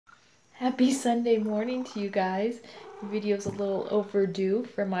Happy Sunday morning to you guys. The video's a little overdue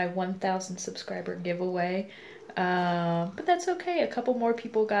for my 1,000 subscriber giveaway, but that's okay. A couple more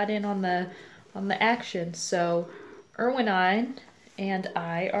people got in on the action. So Erwin and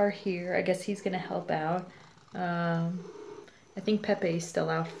I are here. I guess he's gonna help out. I think Pepe is still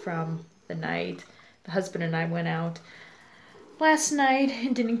out from the night. The husband and I went out last night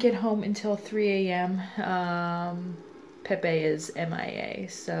and didn't get home until 3 a.m. Pepe is MIA,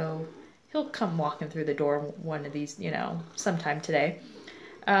 so he'll come walking through the door one of these, sometime today.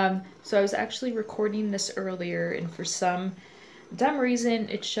 So I was actually recording this earlier, and for some dumb reason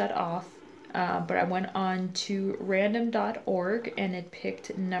it shut off. But I went on to random.org and it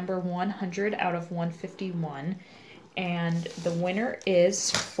picked number 100 out of 151. And the winner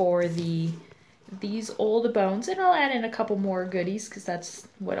is for these old bones, and I'll add in a couple more goodies because that's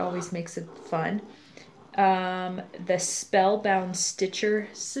what always makes it fun. The Spellbound Stitcher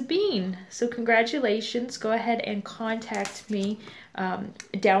Sabine. So congratulations. Go ahead and contact me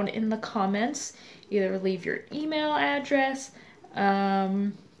down in the comments. Either leave your email address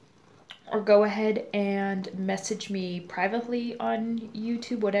or go ahead and message me privately on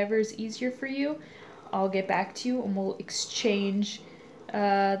YouTube, whatever is easier for you. I'll get back to you and we'll exchange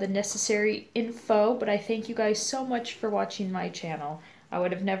the necessary info. But I thank you guys so much for watching my channel. I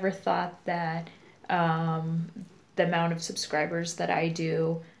would have never thought that the amount of subscribers that I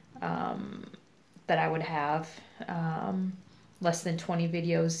do, that I would have less than 20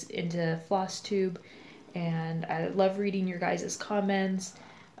 videos into Flosstube. And I love reading your guys' comments.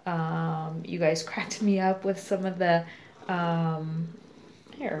 You guys cracked me up with some of the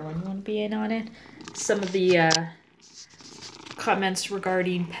here, Erwin, you want to be in on it? Some of the comments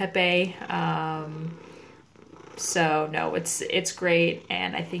regarding Pepe. So no, it's great,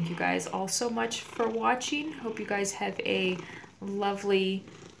 and I thank you guys all so much for watching. Hope you guys have a lovely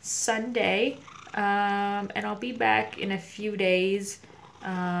Sunday, and I'll be back in a few days.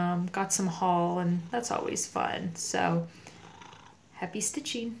 Got some haul, and that's always fun. So happy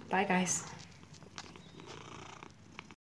stitching. Bye guys.